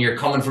 when you're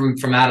coming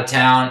from out of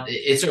town,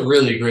 it's a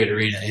really great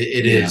arena.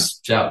 It is.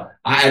 So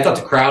I thought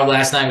the crowd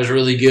last night was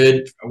really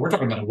good. We're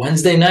talking about a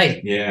Wednesday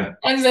night. Yeah.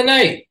 Wednesday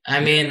night. I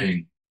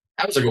mean,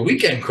 that was like a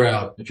weekend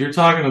crowd. If you're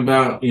talking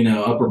about,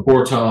 upper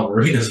quartile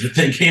arenas, I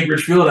think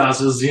Cambridge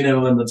Fieldhouse is, in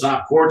the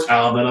top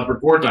quartile of that upper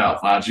quartile,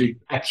 Facci.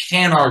 I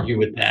can't argue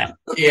with that,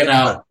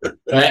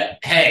 But,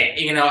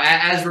 hey,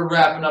 as we're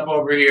wrapping up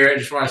over here, I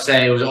just want to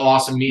say it was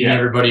awesome meeting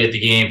everybody at the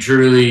game.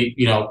 Truly,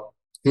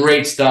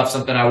 great stuff,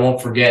 something I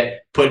won't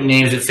forget, putting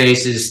names at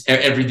faces,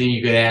 everything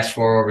you could ask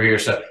for over here.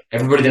 So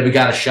everybody that we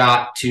got a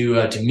shot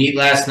to meet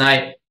last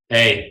night,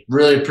 hey,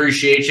 really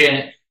appreciate you.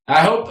 And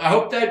I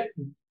hope that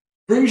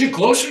brings you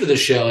closer to the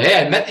show. Hey,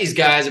 I met these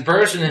guys in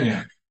person,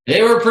 and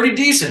they were pretty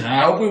decent.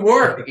 I hope we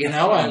work,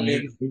 I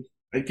mean,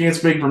 I can't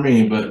speak for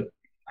me, but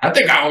I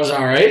think I was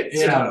all right.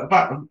 Yeah,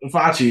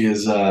 Facci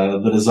is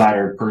the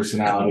desired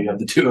personality of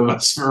the two of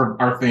us for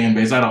our fan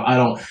base. I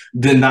don't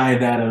deny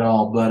that at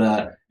all.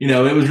 But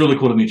it was really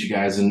cool to meet you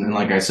guys, and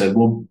like I said,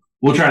 we'll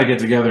try to get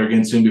together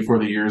again soon before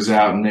the year's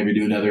out, and maybe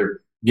do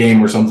another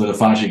game or something if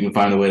Facci can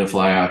find a way to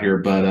fly out here.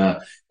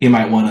 But he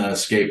might want to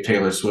escape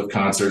Taylor Swift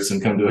concerts and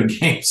come to a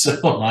game. So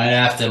might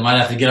have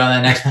to get on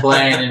that next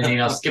plane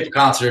and skip a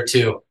concert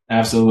too.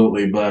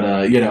 Absolutely. But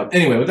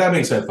anyway, with that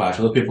being said, Facci,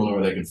 let people know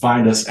where they can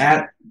find us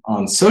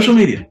on social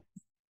media.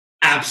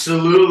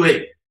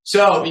 Absolutely.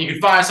 So you can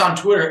find us on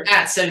Twitter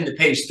at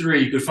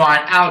SettingThePace3. You can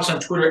find Alex on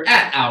Twitter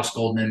at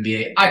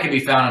AlexGoldenNBA. I can be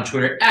found on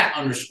Twitter at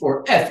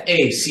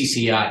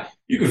 _FACCI.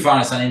 You can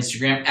find us on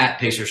Instagram at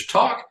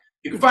PacersTalk.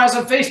 You can find us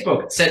on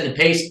Facebook at Setting the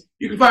Pace.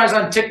 You can find us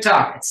on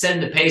TikTok at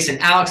Setting the Pace.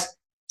 And Alex,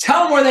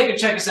 tell them where they can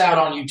check us out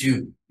on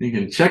YouTube. You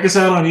can check us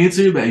out on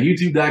YouTube at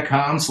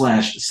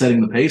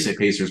youtube.com/settingthepace, a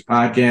Pacers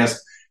podcast.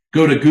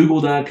 Go to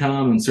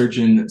google.com and search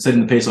in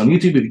Setting the Pace on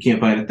YouTube if you can't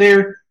find it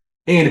there.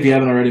 And if you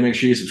haven't already, make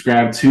sure you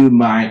subscribe to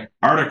my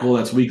article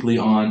that's weekly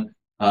on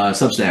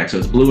Substack. So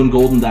it's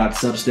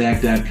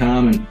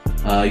blueandgolden.substack.com. And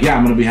I'm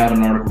going to be having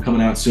an article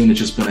coming out soon. It's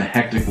just been a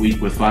hectic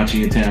week with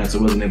Facci in town, so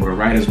I wasn't able to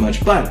write as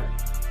much. But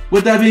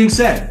with that being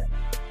said,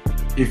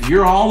 if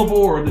you're all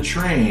aboard the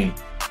train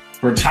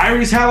for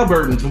Tyrese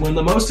Halliburton to win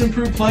the Most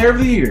Improved Player of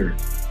the Year,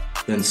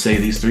 then say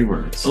these three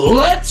words.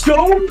 Let's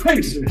go,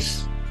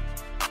 Pacers!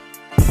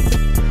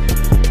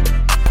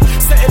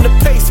 Setting the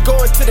pace,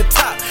 going to the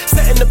top.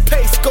 Setting the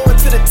pace, going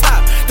to the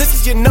top. This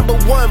is your number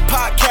one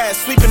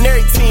podcast. Sweeping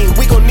every team.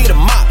 We gon' need a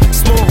mop.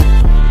 Smooth.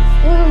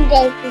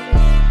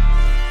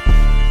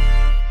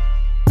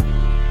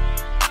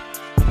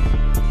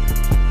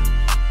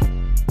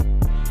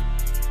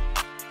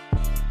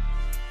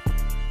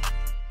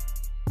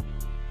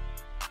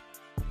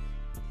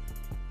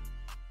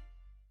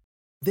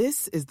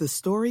 This is the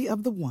story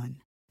of the one.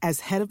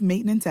 As head of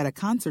maintenance at a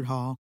concert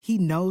hall, he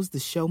knows the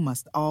show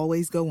must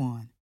always go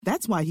on.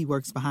 That's why he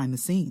works behind the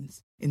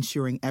scenes,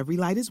 ensuring every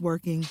light is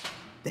working,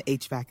 the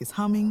HVAC is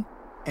humming,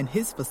 and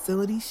his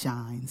facility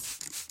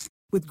shines.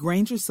 With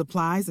Grainger's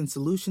supplies and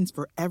solutions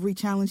for every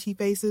challenge he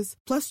faces,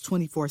 plus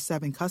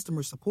 24/7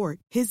 customer support,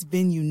 his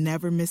venue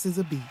never misses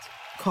a beat.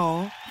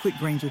 Call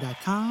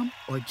quickgrainger.com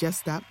or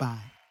just stop by.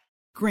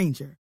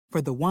 Grainger,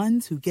 for the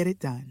ones who get it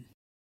done.